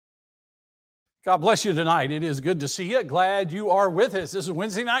God bless you tonight. It is good to see you. Glad you are with us. This is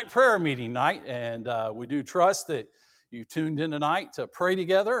Wednesday night prayer meeting night, and we do trust that you tuned in tonight to pray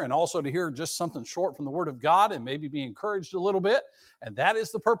together and also to hear just something short from the Word of God and maybe be encouraged a little bit. And that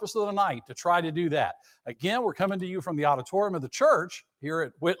is the purpose of the night, to try to do that. Again, we're coming to you from the auditorium of the church here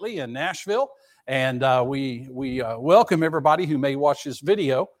at Whitley in Nashville, and we welcome everybody who may watch this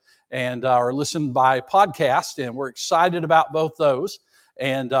video and or listen by podcast, and we're excited about both those.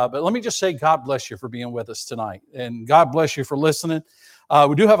 But let me just say, God bless you for being with us tonight. And God bless you for listening.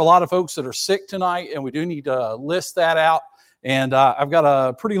 We do have a lot of folks that are sick tonight, and we do need to list that out. And I've got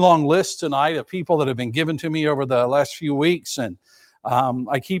a pretty long list tonight of people that have been given to me over the last few weeks. And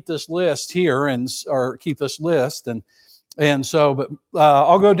I keep this list here, and I'll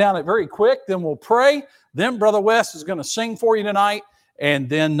go down it very quick. Then we'll pray. Then Brother Wes is going to sing for you tonight. And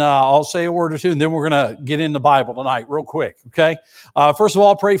then I'll say a word or two, and then we're going to get in the Bible tonight real quick, okay? First of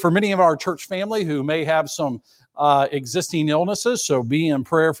all, pray for many of our church family who may have some existing illnesses, so be in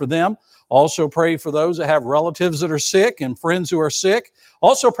prayer for them. Also pray for those that have relatives that are sick and friends who are sick.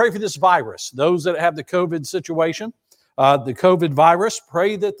 Also pray for this virus, those that have the COVID situation, the COVID virus.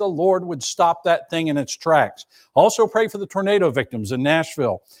 Pray that the Lord would stop that thing in its tracks. Also pray for the tornado victims in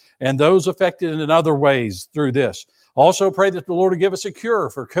Nashville and those affected in other ways through this. Also pray that the Lord will give us a cure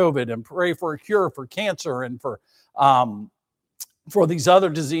for COVID, and pray for a cure for cancer and for these other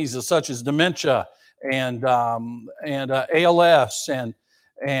diseases such as dementia and ALS and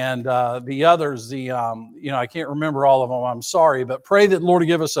the others. I can't remember all of them. I'm sorry, but pray that the Lord will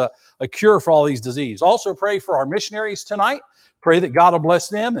give us a cure for all these diseases. Also pray for our missionaries tonight. Pray that God will bless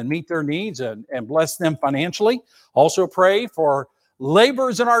them and meet their needs and bless them financially. Also pray for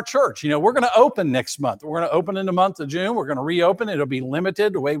laborers in our church. We're going to open next month. We're going to open in the month of June. We're going to reopen. It'll be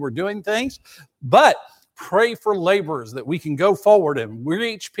limited the way we're doing things. But pray for laborers that we can go forward and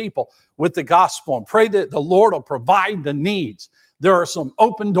reach people with the gospel, and pray that the Lord will provide the needs. There are some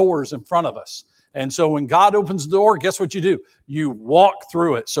open doors in front of us. And so when God opens the door, guess what you do? You walk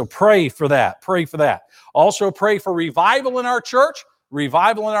through it. So pray for that. Pray for that. Also pray for revival in our church,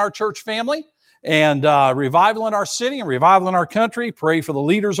 revival in our church family, and revival in our city and revival in our country. Pray for the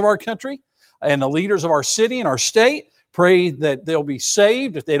leaders of our country and the leaders of our city and our state. Pray that they'll be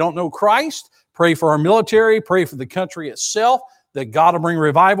saved if they don't know Christ. Pray for our military. Pray for the country itself, that God will bring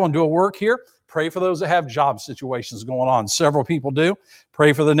revival and do a work here. Pray for those that have job situations going on. Several people do.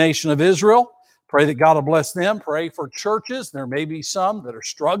 Pray for the nation of Israel. Pray that God will bless them. Pray for churches. There may be some that are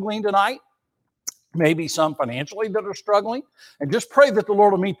struggling tonight. Maybe some financially that are struggling, and just pray that the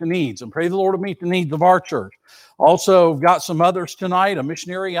Lord will meet the needs, and pray the Lord will meet the needs of our church. Also, got some others tonight, a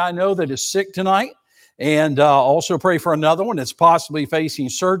missionary I know that is sick tonight, and also pray for another one that's possibly facing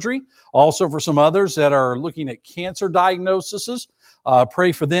surgery. Also for some others that are looking at cancer diagnoses.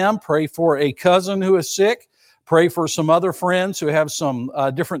 Pray for them. Pray for a cousin who is sick. Pray for some other friends who have some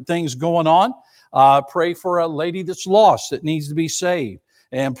different things going on. Pray for a lady that's lost that needs to be saved.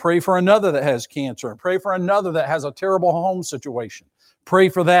 And pray for another that has cancer, and pray for another that has a terrible home situation. Pray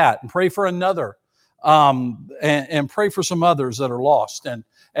for that, and pray for another, and pray for some others that are lost. And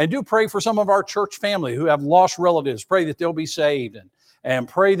do pray for some of our church family who have lost relatives. Pray that they'll be saved, and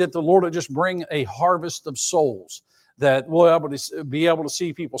pray that the Lord will just bring a harvest of souls, that we'll be able to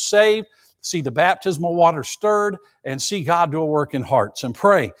see people saved, see the baptismal water stirred, and see God do a work in hearts. And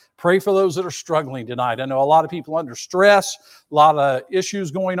pray for those that are struggling tonight. I know a lot of people under stress, a lot of issues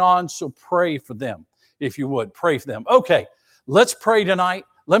going on, so pray for them. If you would, pray for them. Okay, let's pray tonight.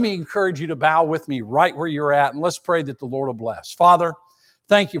 Let me encourage you to bow with me right where you're at, and let's pray that the Lord will bless. Father,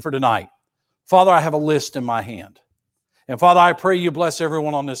 thank you for tonight. Father, I have a list in my hand. And Father, I pray you bless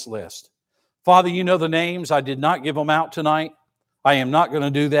everyone on this list. Father, you know the names. I did not give them out tonight. I am not going to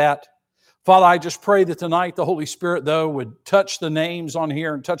do that. Father, I just pray that tonight the Holy Spirit, though, would touch the names on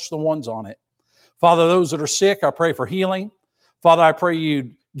here and touch the ones on it. Father, those that are sick, I pray for healing. Father, I pray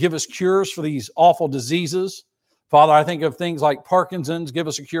you'd give us cures for these awful diseases. Father, I think of things like Parkinson's, give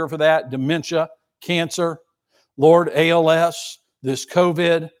us a cure for that, dementia, cancer, Lord, ALS, this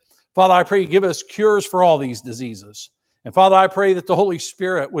COVID. Father, I pray you give us cures for all these diseases. And Father, I pray that the Holy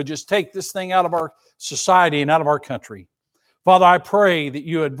Spirit would just take this thing out of our society and out of our country. Father, I pray that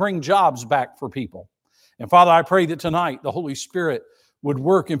you would bring jobs back for people. And Father, I pray that tonight the Holy Spirit would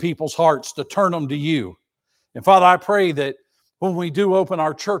work in people's hearts to turn them to you. And Father, I pray that when we do open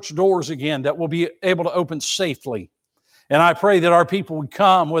our church doors again, that we'll be able to open safely. And I pray that our people would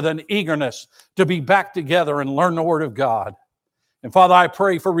come with an eagerness to be back together and learn the Word of God. And Father, I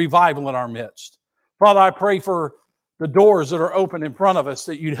pray for revival in our midst. Father, I pray for the doors that are open in front of us,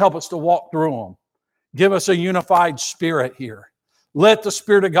 that you'd help us to walk through them. Give us a unified spirit here. Let the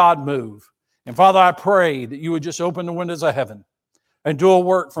Spirit of God move. And Father, I pray that you would just open the windows of heaven and do a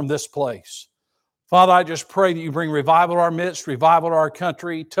work from this place. Father, I just pray that you bring revival to our midst, revival to our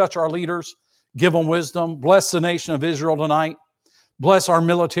country, touch our leaders, give them wisdom, bless the nation of Israel tonight, bless our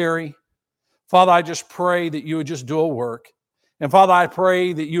military. Father, I just pray that you would just do a work. And Father, I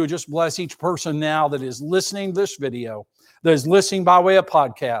pray that you would just bless each person now that is listening to this video, that is listening by way of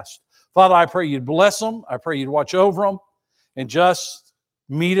podcast. Father, I pray you'd bless them. I pray you'd watch over them and just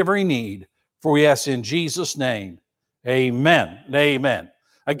meet every need. For we ask in Jesus' name, amen and amen.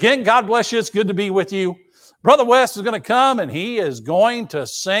 Again, God bless you. It's good to be with you. Brother West is going to come and he is going to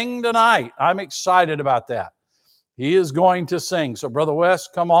sing tonight. I'm excited about that. He is going to sing. So Brother West,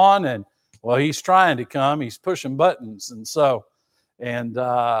 come on. And well, he's trying to come. He's pushing buttons. And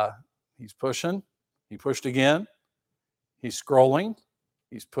he's pushing. He pushed again. He's scrolling.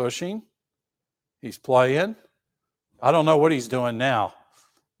 He's pushing. He's playing. I don't know what he's doing now.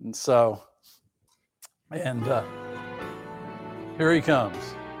 And here he comes.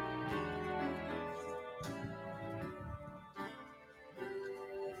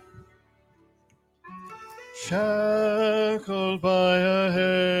 Shackled by a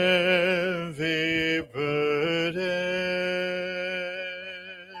heavy burden,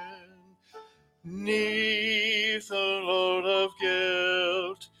 'neath a load of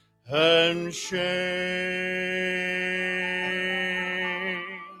guilt and shame,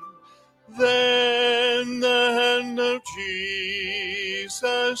 then the hand of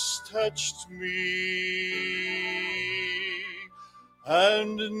Jesus touched me,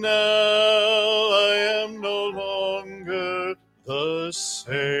 and now I am no longer the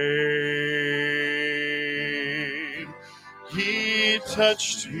same. He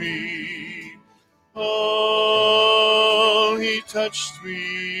touched me, oh, he touched me,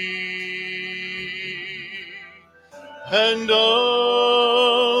 and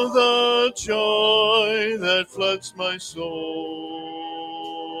oh, the joy that floods my soul.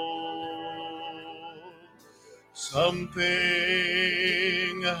 Something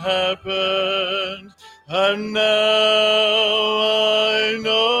happened, and now I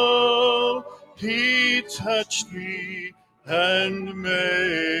know he touched me and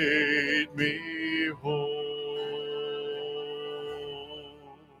made me whole.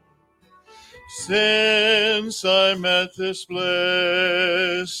 Since I met this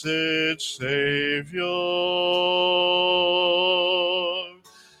blessed Savior,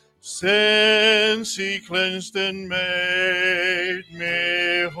 since he cleansed and made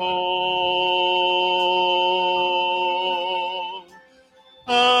me whole,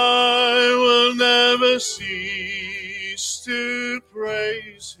 I will never cease to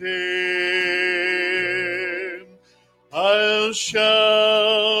praise him. I'll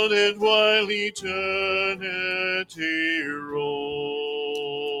shout it while eternity rolls.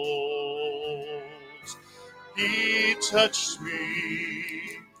 He touched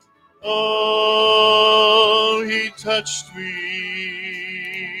me, oh, he touched me,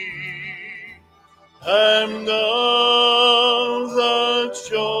 and oh, the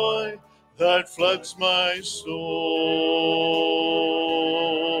joy that floods my soul.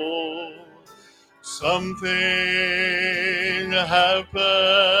 Something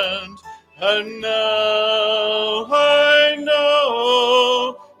happened, and now I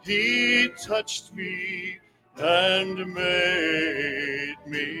know he touched me and made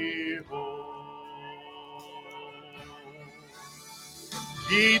me whole.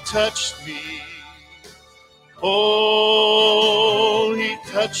 He touched me, oh, he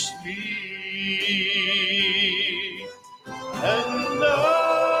touched me, and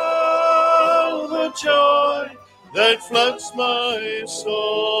now the joy that floods my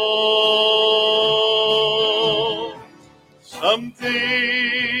soul. Something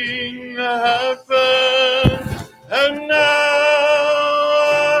happened, and now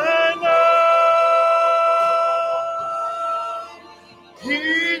I know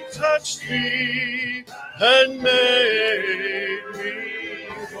he touched me and made me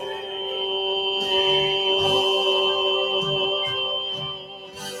whole.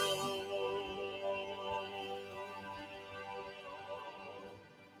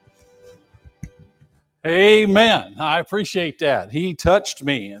 Amen. I appreciate that. He touched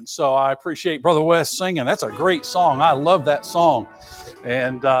me. And so I appreciate Brother West singing. That's a great song. I love that song.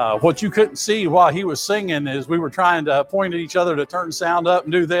 And what you couldn't see while he was singing is we were trying to point at each other to turn sound up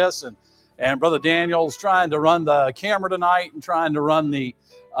and do this. And Brother Daniel's trying to run the camera tonight and trying to run the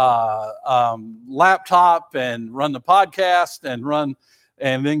laptop and run the podcast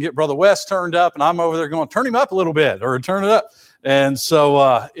and then get Brother West turned up. And I'm over there going, turn him up a little bit or turn it up. And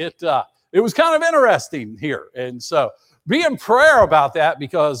so it was kind of interesting here. And so, be in prayer about that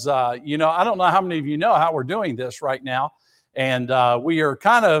because, I don't know how many of you know how we're doing this right now. And we've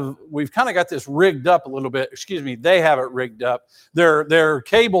kind of got this rigged up a little bit. Excuse me, they have it rigged up. There are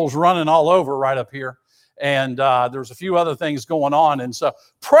cables running all over right up here. And there's a few other things going on. And so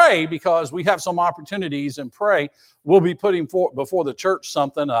pray, because we have some opportunities, and pray. We'll be putting before the church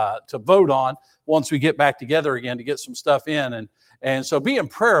something to vote on once we get back together again to get some stuff in. And so be in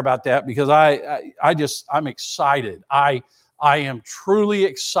prayer about that, because I'm excited. I am truly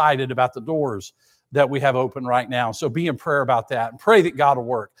excited about the doors that we have open right now. So be in prayer about that and pray that God will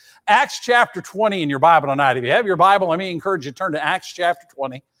work. Acts chapter 20 in your Bible tonight. If you have your Bible, let me encourage you to turn to Acts chapter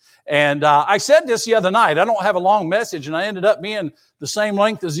 20. And I said this the other night. I don't have a long message, and I ended up being the same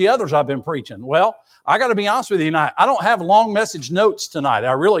length as the others I've been preaching. Well, I got to be honest with you tonight. I don't have long message notes tonight.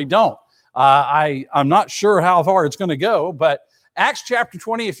 I really don't. I'm not sure how far it's going to go, but Acts chapter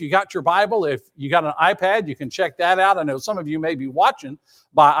 20, if you got your Bible, if you got an iPad, you can check that out. I know some of you may be watching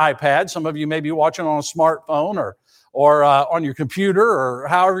by iPad. Some of you may be watching on a smartphone or on your computer, or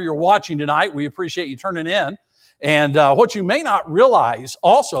however you're watching tonight. We appreciate you turning in. And what you may not realize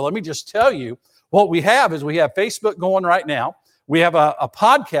also, let me just tell you, what we have is we have Facebook going right now. We have a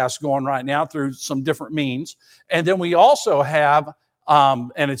podcast going right now through some different means. And then we also have,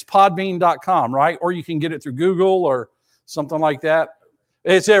 and it's podbean.com, right? Or you can get it through Google or something like that.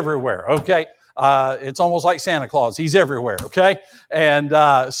 It's everywhere, okay? It's almost like Santa Claus. He's everywhere, okay? And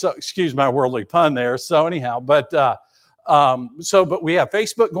so, excuse my worldly pun there. So anyhow, but we have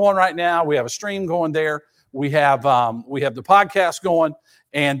Facebook going right now. We have a stream going there. We have the podcast going,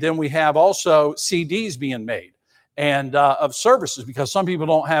 and then we have also CDs being made and of services, because some people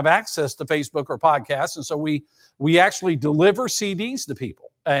don't have access to Facebook or podcasts, and so we actually deliver CDs to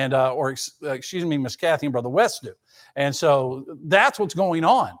people, and Miss Kathy and Brother West do, and so that's what's going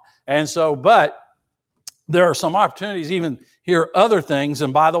on. And so, but there are some opportunities even hear other things,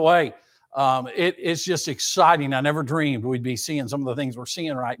 and by the way, it's just exciting. I never dreamed we'd be seeing some of the things we're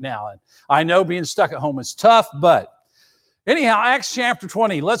seeing right now. And I know being stuck at home is tough, but anyhow, Acts chapter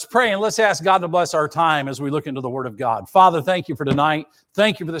 20, let's pray and let's ask God to bless our time as we look into the Word of God. Father, thank you for tonight.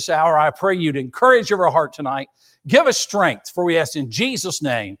 Thank you for this hour. I pray you to encourage our heart tonight. Give us strength, for we ask in Jesus'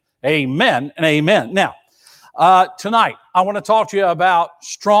 name, amen and amen. Now, tonight, I want to talk to you about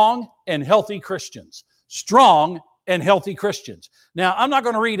strong and healthy Christians. Strong and healthy Christians. Now, I'm not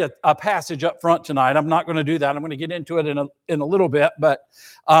going to read a passage up front tonight. I'm not going to do that. I'm going to get into it in a little bit. But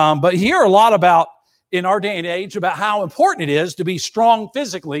hear a lot about, in our day and age, about how important it is to be strong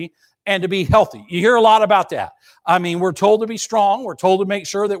physically and to be healthy. You hear a lot about that. I mean, we're told to be strong. We're told to make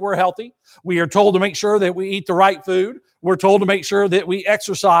sure that we're healthy. We are told to make sure that we eat the right food. We're told to make sure that we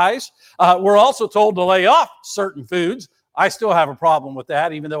exercise. We're also told to lay off certain foods. I still have a problem with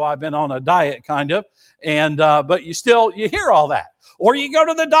that, even though I've been on a diet kind of. And but you hear all that. Or you go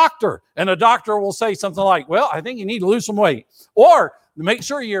to the doctor, and the doctor will say something like, well, I think you need to lose some weight. Or make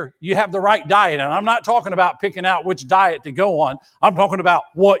sure you have the right diet. And I'm not talking about picking out which diet to go on. I'm talking about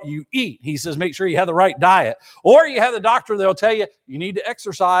what you eat. He says, make sure you have the right diet. Or you have the doctor, they'll tell you, you need to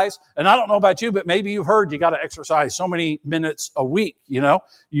exercise. And I don't know about you, but maybe you've heard you got to exercise so many minutes a week.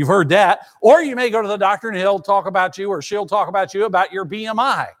 You've heard that. Or you may go to the doctor and he'll talk about you, or she'll talk about you about your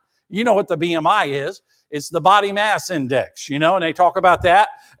BMI. You know what the BMI is. It's the body mass index, and they talk about that.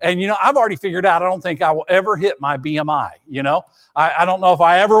 And, I've already figured out, I don't think I will ever hit my BMI, I don't know if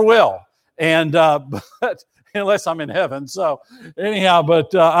I ever will. And, but unless I'm in heaven. So anyhow,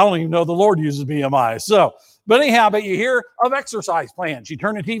 but I don't even know the Lord uses BMI. So, but you hear of exercise plans. You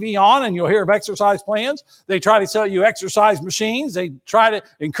turn the TV on and you'll hear of exercise plans. They try to sell you exercise machines. They try to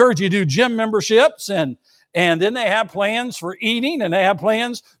encourage you to do gym memberships, and then they have plans for eating, and they have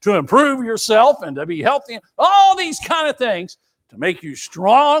plans to improve yourself and to be healthy. All these kind of things to make you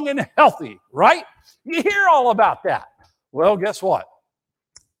strong and healthy, right? You hear all about that. Well, guess what?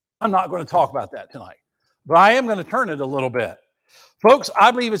 I'm not going to talk about that tonight, but I am going to turn it a little bit. Folks,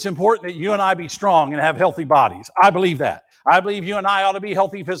 I believe it's important that you and I be strong and have healthy bodies. I believe that. I believe you and I ought to be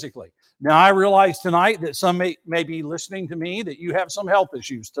healthy physically. Now, I realize tonight that some may be listening to me that you have some health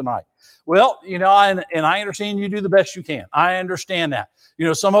issues tonight. Well, and I understand you do the best you can. I understand that.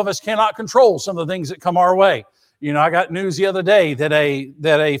 Some of us cannot control some of the things that come our way. I got news the other day that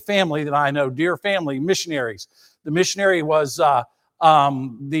a family that I know, dear family, missionaries. The missionary was are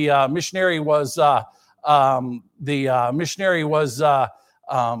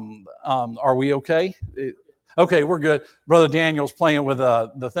we okay? Okay, we're good. Brother Daniel's playing with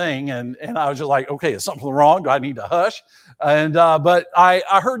the thing, and I was just like, okay, is something wrong? Do I need to hush? And but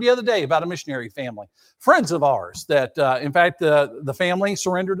I heard the other day about a missionary family, friends of ours, that in fact the family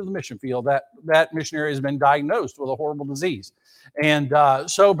surrendered to the mission field. That missionary has been diagnosed with a horrible disease, and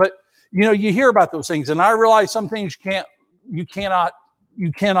but you hear about those things, and I realize some things you cannot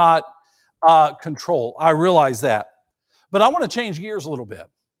control. I realize that, but I want to change gears a little bit.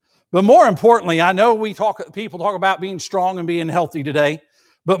 But more importantly, I know people talk about being strong and being healthy today.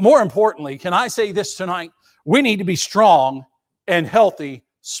 But more importantly, can I say this tonight? We need to be strong and healthy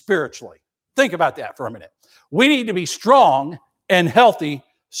spiritually. Think about that for a minute. We need to be strong and healthy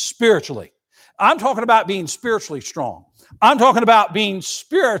spiritually. I'm talking about being spiritually strong. I'm talking about being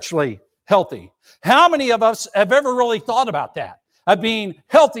spiritually healthy. How many of us have ever really thought about that? Of being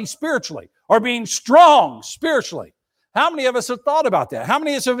healthy spiritually or being strong spiritually? How many of us have thought about that? How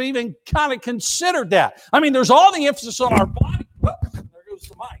many of us have even kind of considered that? I mean, there's all the emphasis on our body. Whoop, there goes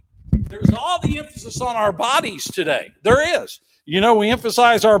the mic. There's all the emphasis on our bodies today. There is. We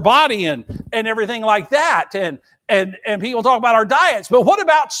emphasize our body and everything like that. And people talk about our diets. But what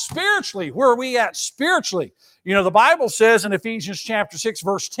about spiritually? Where are we at spiritually? The Bible says in Ephesians chapter 6,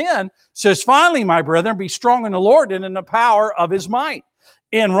 verse 10, says, finally, my brethren, be strong in the Lord and in the power of his might.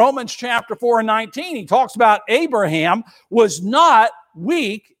 In Romans chapter 4 and 19, he talks about Abraham was not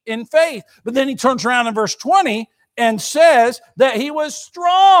weak in faith. But then he turns around in verse 20 and says that he was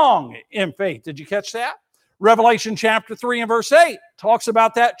strong in faith. Did you catch that? Revelation chapter 3 and verse 8 talks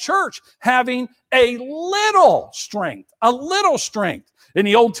about that church having a little strength. In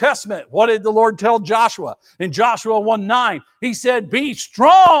the Old Testament, what did the Lord tell Joshua? In Joshua 1:9, he said, be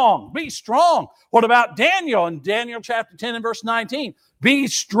strong, be strong. What about Daniel? In Daniel chapter 10 and verse 19, be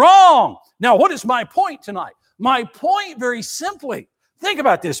strong. Now, what is my point tonight? My point very simply, think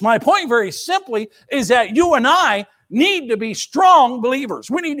about this. My point very simply is that you and I need to be strong believers.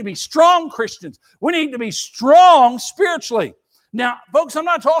 We need to be strong Christians. We need to be strong spiritually. Now, folks, I'm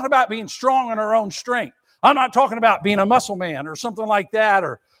not talking about being strong in our own strength. I'm not talking about being a muscle man or something like that,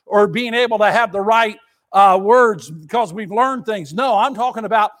 or being able to have the right words because we've learned things. No, I'm talking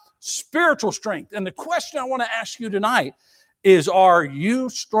about spiritual strength. And the question I want to ask you tonight is, are you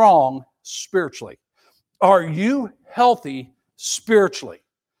strong spiritually? Are you healthy spiritually?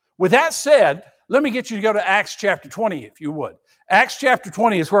 With that said, let me get you to go to Acts chapter 20, if you would. Acts chapter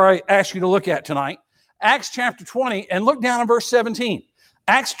 20 is where I ask you to look at tonight. Acts chapter 20, and look down at verse 17.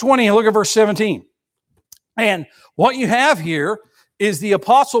 Acts 20, and look at verse 17. And what you have here is the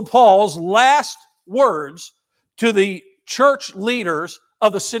Apostle Paul's last words to the church leaders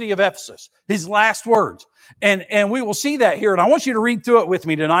of the city of Ephesus. His last words. And we will see that here. And I want you to read through it with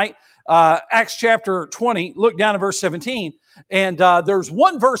me tonight. Acts chapter 20, look down at verse 17. And there's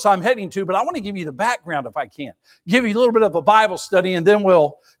one verse I'm heading to, but I want to give you the background if I can. Give you a little bit of a Bible study, and then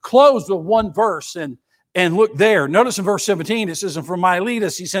we'll close with one verse and look there. Notice in verse 17, it says, and from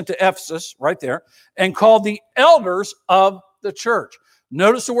Miletus he sent to Ephesus, right there, and called the elders of the church.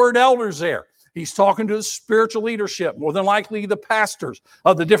 Notice the word elders there. He's talking to the spiritual leadership, more than likely the pastors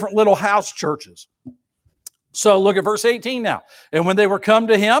of the different little house churches. So look at verse 18 now. And when they were come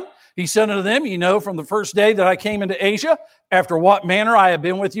to him, he said unto them, you know, from the first day that I came into Asia, after what manner I have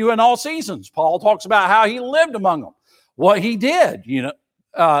been with you in all seasons. Paul talks about how he lived among them, what he did,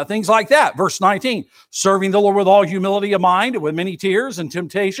 things like that. Verse 19, serving the Lord with all humility of mind, and with many tears and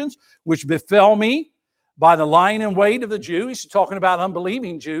temptations, which befell me by the lying in wait of the Jews. He's talking about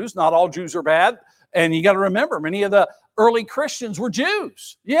unbelieving Jews. Not all Jews are bad. And you got to remember, many of the early Christians were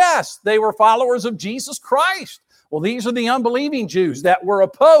Jews. Yes, they were followers of Jesus Christ. Well, these are the unbelieving Jews that were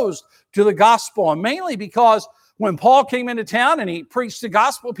opposed to the gospel, and mainly because when Paul came into town and he preached the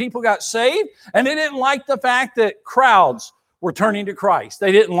gospel, people got saved, and they didn't like the fact that crowds were turning to Christ.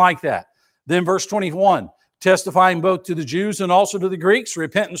 They didn't like that. Then verse 21, testifying both to the Jews and also to the Greeks,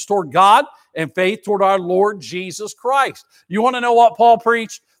 repentance toward God and faith toward our Lord Jesus Christ. You want to know what Paul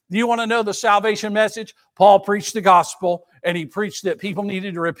preached? You want to know the salvation message? Paul preached the gospel, and he preached that people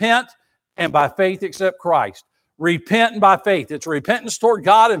needed to repent and by faith accept Christ. Repent and by faith. It's repentance toward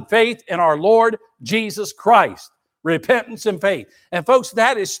God and faith in our Lord Jesus Christ. Repentance and faith. And folks,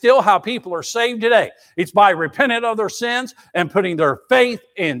 that is still how people are saved today. It's by repenting of their sins and putting their faith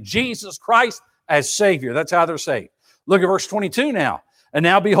in Jesus Christ as Savior. That's how they're saved. Look at verse 22 now. And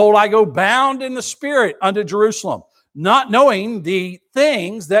now behold, I go bound in the Spirit unto Jerusalem, not knowing the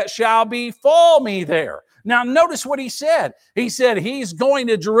things that shall befall me there. Now notice what he said. He said he's going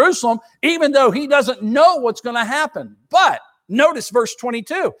to Jerusalem even though he doesn't know what's going to happen. But Notice verse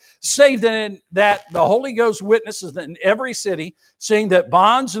 22, save that the Holy Ghost witnesses in every city, saying that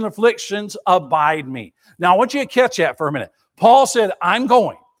bonds and afflictions abide me. Now, I want you to catch that for a minute. Paul said, I'm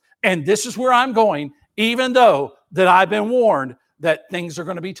going, and this is where I'm going, even though that I've been warned that things are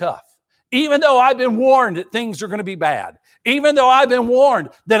going to be tough. Even though I've been warned that things are going to be bad. Even though I've been warned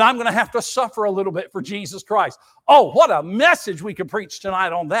that I'm going to have to suffer a little bit for Jesus Christ. Oh, what a message we could preach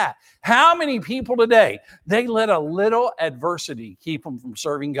tonight on that. How many people today, they let a little adversity keep them from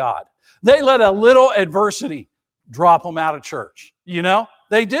serving God. They let a little adversity drop them out of church. You know,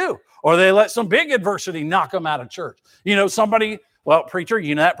 they do. Or they let some big adversity knock them out of church. You know, somebody, well, preacher,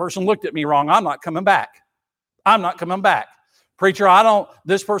 you know, that person looked at me wrong. I'm not coming back. I'm not coming back. Preacher,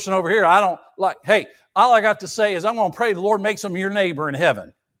 this person over here, I don't like, hey, all I got to say is I'm going to pray the Lord makes them your neighbor in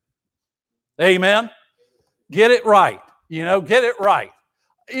heaven. Amen. Get it right. You know, get it right.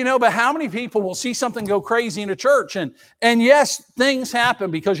 You know, but how many people will see something go crazy in a church? And yes, things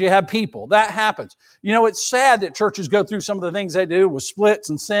happen because you have people. That happens. You know, it's sad that churches go through some of the things they do with splits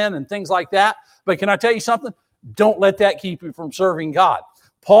and sin and things like that. But can I tell you something? Don't let that keep you from serving God.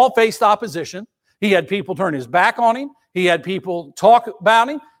 Paul faced opposition. He had people turn his back on him. He had people talk about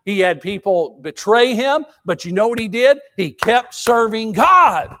him. He had people betray him. But you know what he did? He kept serving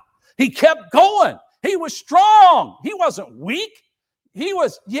God. He kept going. He was strong. He wasn't weak. He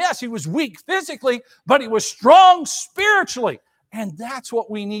was weak physically, but he was strong spiritually. And that's what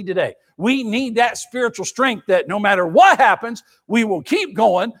we need today. We need that spiritual strength that no matter what happens, we will keep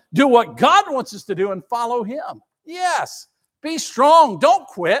going, do what God wants us to do, and follow him. Yes, be strong. Don't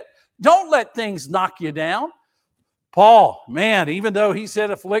quit. Don't let things knock you down. Paul, man, even though he said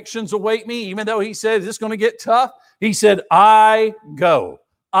afflictions await me, even though he said it's going to get tough, he said, I go.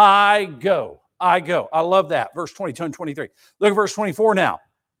 I go. I go. I love that. Verse 22 and 23. Look at verse 24 now.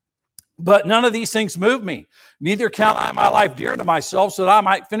 But none of these things move me. Neither count I my life dear to myself, so that I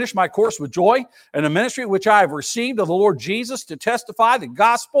might finish my course with joy and the ministry which I have received of the Lord Jesus to testify the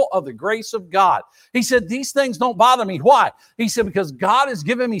gospel of the grace of God. He said, these things don't bother me. Why? He said, because God has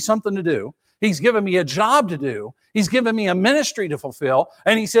given me something to do. He's given me a job to do. He's given me a ministry to fulfill.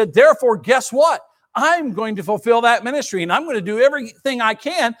 And he said, therefore, guess what? I'm going to fulfill that ministry, and I'm going to do everything I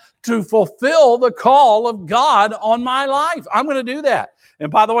can to fulfill the call of God on my life. I'm going to do that. And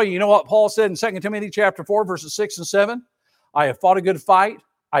by the way, you know what Paul said in 2 Timothy chapter 4, verses 6 and 7? I have fought a good fight.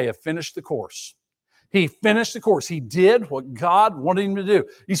 I have finished the course. He finished the course. He did what God wanted him to do.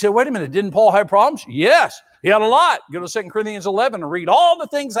 You say, wait a minute, didn't Paul have problems? Yes, he had a lot. Go to 2 Corinthians 11 and read all the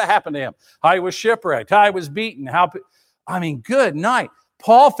things that happened to him. How he was shipwrecked, how he was beaten, good night.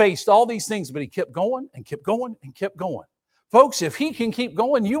 Paul faced all these things, but he kept going and kept going and kept going. Folks, if he can keep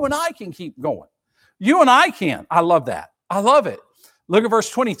going, you and I can keep going. You and I can. I love that. I love it. Look at verse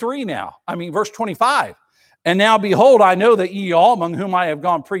 23 now. Verse 25. And now, behold, I know that ye all, among whom I have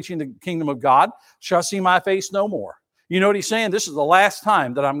gone preaching the kingdom of God, shall see my face no more. You know what he's saying? This is the last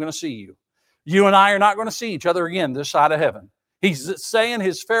time that I'm going to see you. You and I are not going to see each other again this side of heaven. He's saying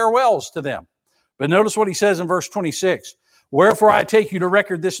his farewells to them. But notice what he says in verse 26. Wherefore I take you to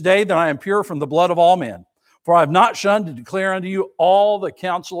record this day that I am pure from the blood of all men. For I have not shunned to declare unto you all the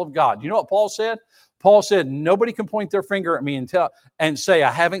counsel of God. You know what Paul said? Paul said, nobody can point their finger at me and say,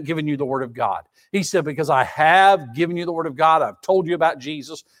 I haven't given you the word of God. He said, because I have given you the word of God. I've told you about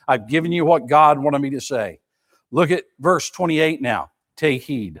Jesus. I've given you what God wanted me to say. Look at verse 28 now. Take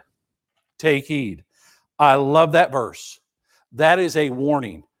heed. Take heed. I love that verse. That is a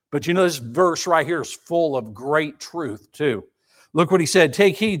warning. But you know, this verse right here is full of great truth too. Look what he said.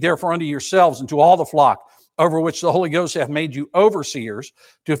 Take heed therefore unto yourselves and to all the flock over which the Holy Ghost hath made you overseers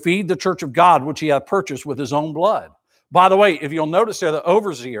to feed the church of God, which he hath purchased with his own blood. By the way, if you'll notice there, the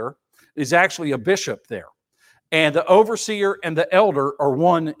overseer is actually a bishop there. And the overseer and the elder are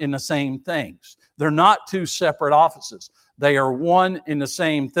one in the same things. They're not two separate offices. They are one in the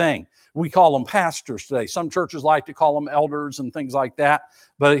same thing. We call them pastors today. Some churches like to call them elders and things like that.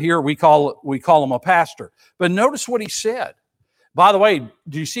 But here we call them a pastor. But notice what he said. By the way,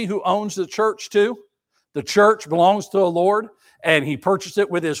 do you see who owns the church too? The church belongs to the Lord, and he purchased it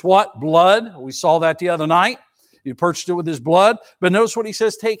with his what? Blood. We saw that the other night. He purchased it with his blood. But notice what he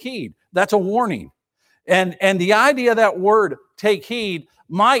says, take heed. That's a warning. And the idea of that word, take heed,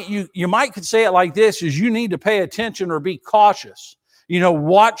 you might could say it like this, is you need to pay attention or be cautious.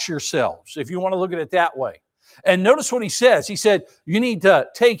 Watch yourselves, if you want to look at it that way. And notice what he says. He said, you need to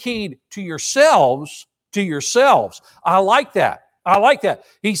take heed to yourselves, I like that. I like that.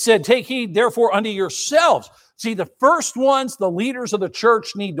 He said, take heed, therefore, unto yourselves. See, the first ones the leaders of the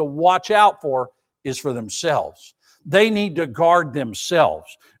church need to watch out for is for themselves. They need to guard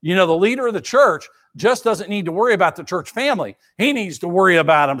themselves. The leader of the church, just doesn't need to worry about the church family. He needs to worry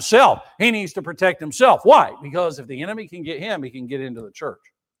about himself. He needs to protect himself. Why? Because if the enemy can get him, he can get into the church.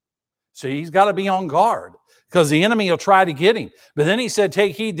 So he's got to be on guard because the enemy will try to get him. But then he said,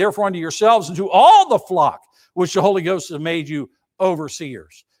 take heed therefore unto yourselves and to all the flock which the Holy Ghost has made you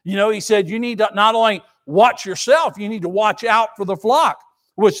overseers. You know, he said you need to not only watch yourself, you need to watch out for the flock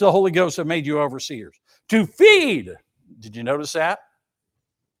which the Holy Ghost have made you overseers. To feed. Did you notice that?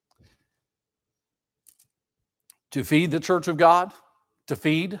 To feed the church of God. To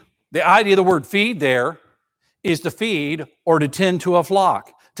feed. The idea of the word feed there is to feed or to tend to a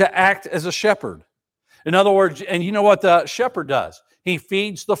flock. To act as a shepherd. In other words, and you know what the shepherd does? He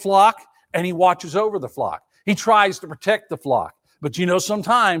feeds the flock and he watches over the flock. He tries to protect the flock. But you know,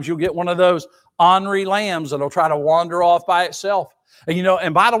 sometimes you'll get one of those ornery lambs that'll try to wander off by itself. And you know,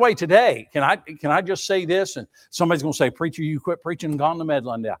 and by the way, today, can I just say this? And somebody's going to say, preacher, you quit preaching and gone to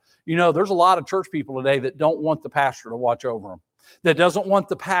Medland now. You know, there's a lot of church people today that don't want the pastor to watch over them. That doesn't want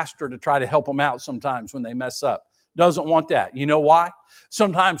the pastor to try to help them out sometimes when they mess up. Doesn't want that. You know why?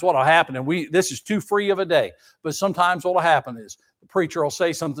 Sometimes what will happen, and this is too free of a day, but sometimes what will happen is the preacher will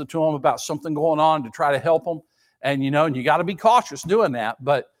say something to them about something going on to try to help them. And, you know, and you got to be cautious doing that.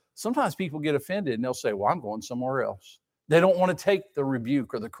 But sometimes people get offended and they'll say, well, I'm going somewhere else. They don't want to take the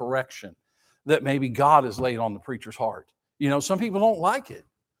rebuke or the correction that maybe God has laid on the preacher's heart. You know, some people don't like it.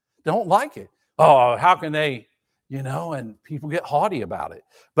 Don't like it. Oh, how can they, you know, and people get haughty about it.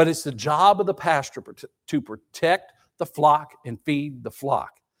 But it's the job of the pastor to protect the flock and feed the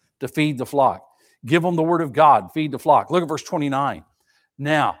flock. To feed the flock. Give them the word of God. Feed the flock. Look at verse 29.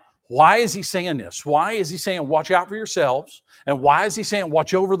 Now, why is he saying this? Why is he saying watch out for yourselves? And why is he saying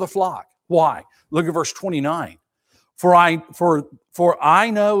watch over the flock? Why? Look at verse 29. For I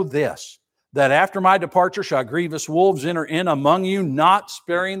know this, that after my departure shall grievous wolves enter in among you, not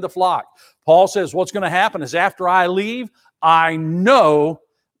sparing the flock. Paul says what's going to happen is after I leave, I know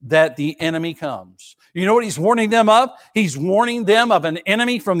that the enemy comes. You know what he's warning them of? He's warning them of an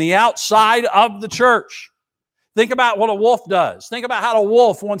enemy from the outside of the church. Think about what a wolf does. Think about how a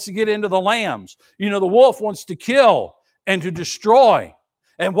wolf wants to get into the lambs. You know, the wolf wants to kill and to destroy.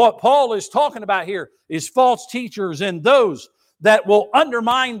 And what Paul is talking about here is false teachers and those that will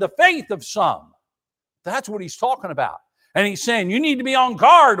undermine the faith of some. That's what he's talking about. And he's saying, you need to be on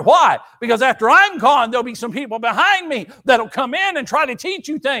guard. Why? Because after I'm gone, there'll be some people behind me that'll come in and try to teach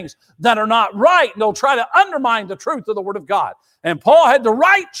you things that are not right. And they'll try to undermine the truth of the Word of God. And Paul had to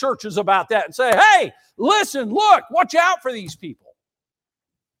write churches about that and say, hey, listen, look, watch out for these people.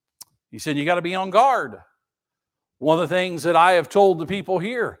 He said, you got to be on guard. One of the things that I have told the people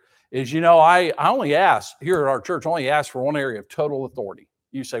here is, you know, I only ask, here at our church, only ask for one area of total authority.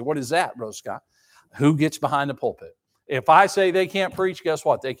 You say, what is that, Brother Scott? Who gets behind the pulpit? If I say they can't preach, guess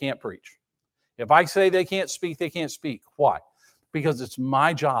what? They can't preach. If I say they can't speak, they can't speak. Why? Because it's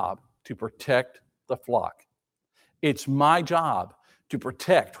my job to protect the flock. It's my job to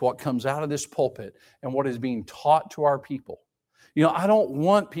protect what comes out of this pulpit and what is being taught to our people. You know, I don't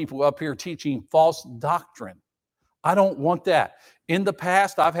want people up here teaching false doctrine. I don't want that. In the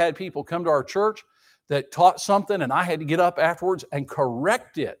past, I've had people come to our church that taught something and I had to get up afterwards and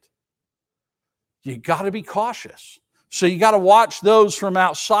correct it. You got to be cautious. So you got to watch those from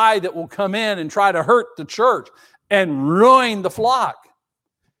outside that will come in and try to hurt the church and ruin the flock.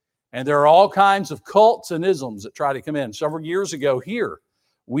 And there are all kinds of cults and isms that try to come in. Several years ago here,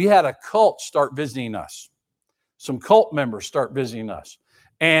 we had a cult start visiting us. Some cult members start visiting us.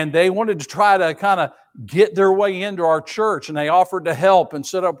 And they wanted to try to kind of get their way into our church. And they offered to help and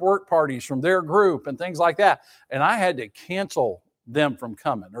set up work parties from their group and things like that. And I had to cancel them from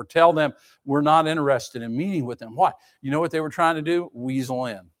coming or tell them we're not interested in meeting with them. Why? You know what they were trying to do? Weasel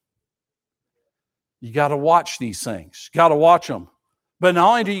in. You got to watch these things. Got to watch them. But not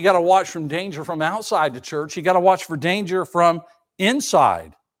only do you got to watch from danger from outside the church, you got to watch for danger from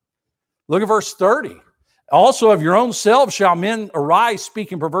inside. Look at verse 30. Also of your own selves shall men arise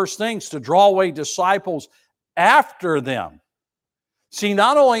speaking perverse things to draw away disciples after them. See,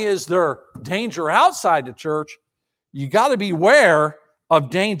 not only is there danger outside the church, you got to beware of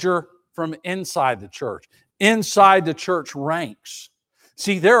danger from inside the church, inside the church ranks.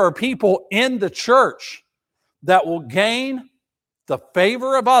 See, there are people in the church that will gain the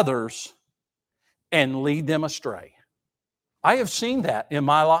favor of others and lead them astray. I have seen that in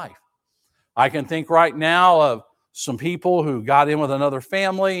my life. I can think right now of some people who got in with another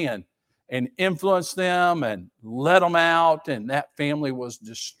family and influenced them and let them out, and that family was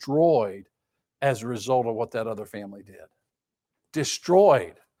destroyed as a result of what that other family did.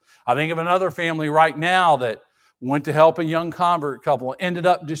 Destroyed. I think of another family right now that went to help a young convert couple, ended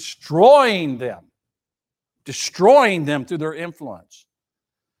up destroying them destroying them through their influence,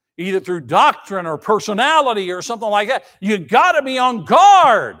 either through doctrine or personality or something like that. You got to be on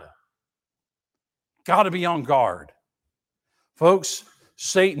guard. Got to be on guard. Folks,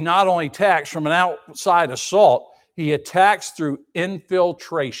 Satan not only attacks from an outside assault, he attacks through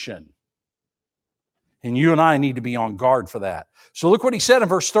infiltration. And you and I need to be on guard for that. So look what he said in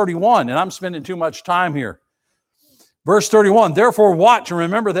verse 31, and I'm spending too much time here. Verse 31, therefore watch and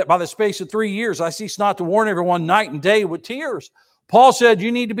remember that by the space of 3 years I cease not to warn everyone night and day with tears. Paul said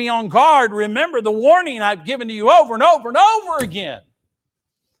you need to be on guard. Remember the warning I've given to you over and over and over again.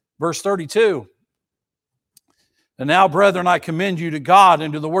 Verse 32, and now, brethren, I commend you to God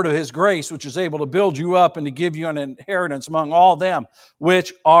and to the word of his grace, which is able to build you up and to give you an inheritance among all them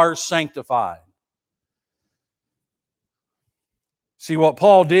which are sanctified. See, what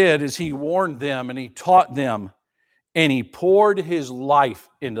Paul did is he warned them and he taught them and he poured his life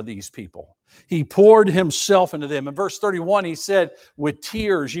into these people. He poured himself into them. In verse 31, he said, with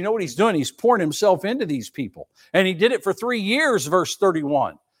tears, you know what he's doing? He's pouring himself into these people. And he did it for 3 years, verse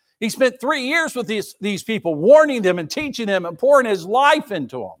 31. He spent 3 years with these people, warning them and teaching them and pouring his life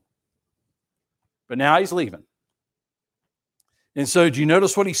into them. But now he's leaving. And so, do you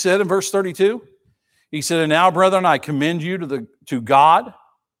notice what he said in verse 32? He said, and now, brethren, I commend you to God.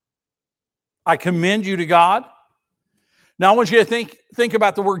 I commend you to God. Now, I want you to think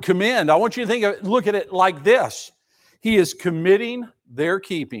about the word commend. I want you to look at it like this. He is committing their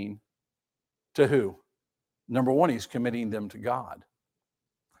keeping to who? Number one, he's committing them to God.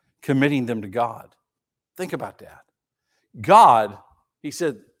 Committing them to God. Think about that. God, he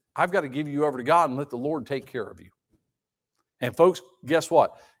said, I've got to give you over to God and let the Lord take care of you. And folks, guess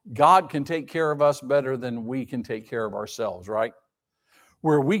what? God can take care of us better than we can take care of ourselves, right?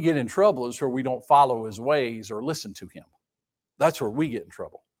 Where we get in trouble is where we don't follow his ways or listen to him. That's where we get in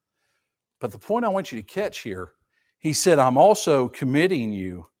trouble. But the point I want you to catch here, he said, I'm also committing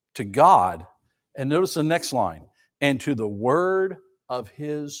you to God. And notice the next line, and to the word of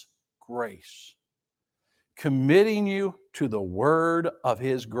his grace. Committing you to the word of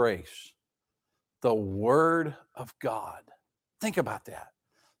his grace. The word of God. Think about that.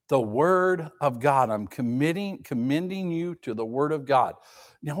 The word of God. I'm commending you to the word of God.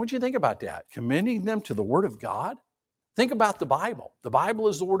 Now, what do you think about that? Commending them to the word of God? Think about the Bible. The Bible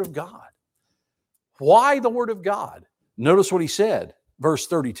is the word of God. Why the word of God? Notice what he said, verse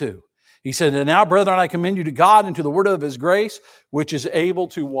 32. He said, and now, brethren, I commend you to God and to the word of his grace, which is able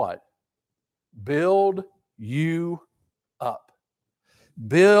to what? Build you up.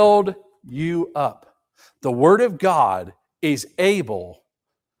 Build you up. The word of God is able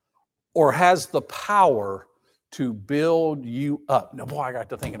or has the power to build you up. Now, boy, I got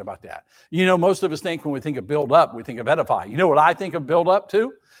to thinking about that. You know, most of us think when we think of build up, we think of edify. You know what I think of build up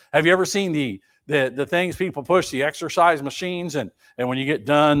too? Have you ever seen the things people push, the exercise machines, and when you get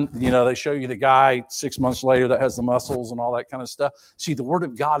done, you know, they show you the guy 6 months later that has the muscles and all that kind of stuff. See, the word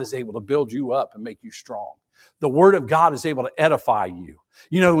of God is able to build you up and make you strong. The word of God is able to edify you.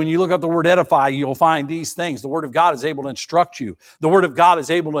 You know, when you look up the word edify, you'll find these things. The word of God is able to instruct you. The word of God is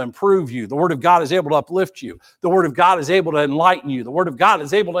able to improve you. The word of God is able to uplift you. The word of God is able to enlighten you. The word of God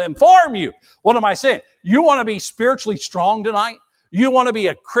is able to inform you. What am I saying? You want to be spiritually strong tonight? You want to be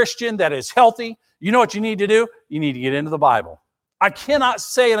a Christian that is healthy? You know what you need to do? You need to get into the Bible. I cannot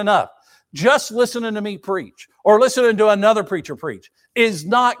say it enough. Just listening to me preach or listening to another preacher preach is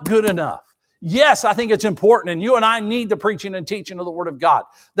not good enough. Yes, I think it's important, and you and I need the preaching and teaching of the Word of God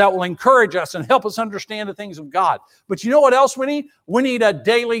that will encourage us and help us understand the things of God. But you know what else we need? We need a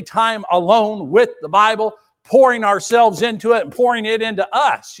daily time alone with the Bible, pouring ourselves into it and pouring it into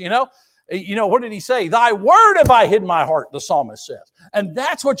us, you know? You know, what did he say? Thy word have I hid in my heart, the psalmist says. And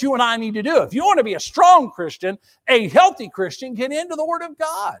that's what you and I need to do. If you want to be a strong Christian, a healthy Christian, get into the Word of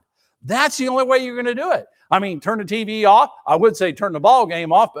God. That's the only way you're going to do it. I mean, turn the TV off. I would say turn the ball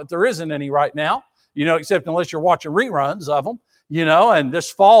game off, but there isn't any right now, you know, except unless you're watching reruns of them, you know, and this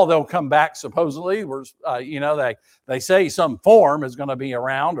fall they'll come back supposedly. You know, they say some form is going to be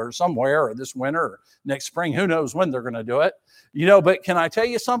around or somewhere or this winter or next spring. Who knows when they're going to do it, you know, but can I tell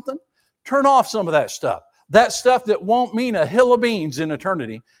you something? Turn off some of that stuff that won't mean a hill of beans in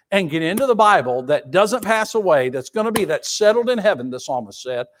eternity, and get into the Bible that doesn't pass away, that's settled in heaven, the psalmist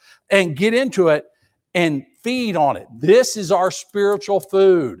said, and get into it and feed on it. This is our spiritual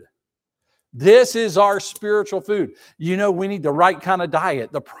food. This is our spiritual food. You know, we need the right kind of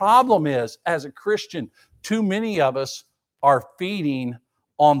diet. The problem is, as a Christian, too many of us are feeding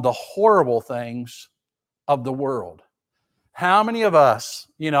on the horrible things of the world. How many of us,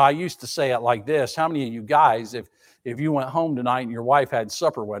 you know, I used to say it like this, how many of you guys, if you went home tonight and your wife had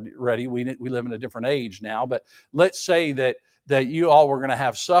supper ready, we live in a different age now, but let's say that you all were going to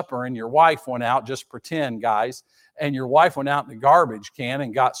have supper and your wife went out, just pretend, guys, and your wife went out in the garbage can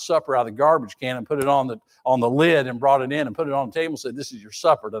and got supper out of the garbage can and put it on the lid and brought it in and put it on the table and said, this is your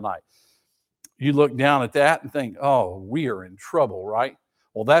supper tonight. You look down at that and think, oh, we are in trouble, right?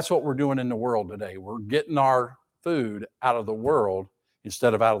 Well, that's what we're doing in the world today. We're getting our food out of the world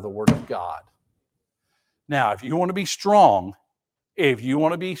instead of out of the Word of God. Now, if you want to be strong, you're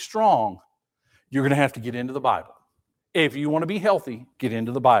going to have to get into the Bible. If you want to be healthy, get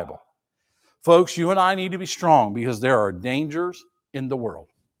into the Bible. Folks, you and I need to be strong because there are dangers in the world.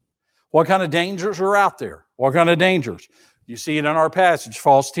 What kind of dangers are out there? What kind of dangers? You see it in our passage,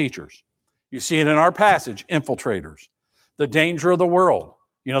 false teachers. You see it in our passage, infiltrators. The danger of the world.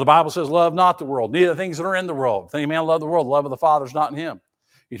 You know, the Bible says, love not the world, neither the things that are in the world. If any man love the world, the love of the Father is not in him.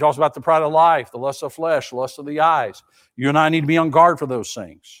 He talks about the pride of life, the lust of flesh, the lust of the eyes. You and I need to be on guard for those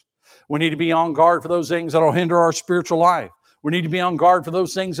things. We need to be on guard for those things that will hinder our spiritual life. We need to be on guard for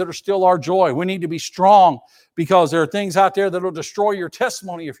those things that are still our joy. We need to be strong because there are things out there that will destroy your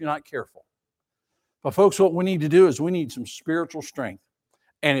testimony if you're not careful. But folks, what we need to do is we need some spiritual strength.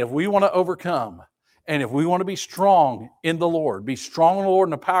 And if we want to overcome, and if we want to be strong in the Lord, be strong in the Lord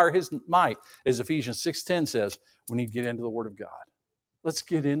and the power of His might, as Ephesians 6:10 says, we need to get into the Word of God. Let's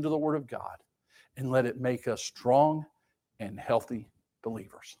get into the Word of God and let it make us strong and healthy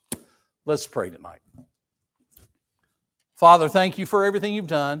believers. Let's pray tonight. Father, thank you for everything you've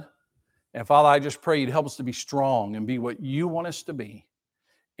done. And Father, I just pray you'd help us to be strong and be what you want us to be.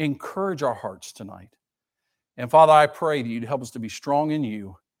 Encourage our hearts tonight. And Father, I pray that you'd help us to be strong in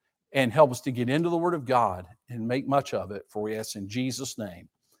you and help us to get into the Word of God and make much of it. For we ask in Jesus' name,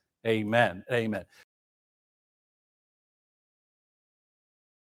 amen. Amen.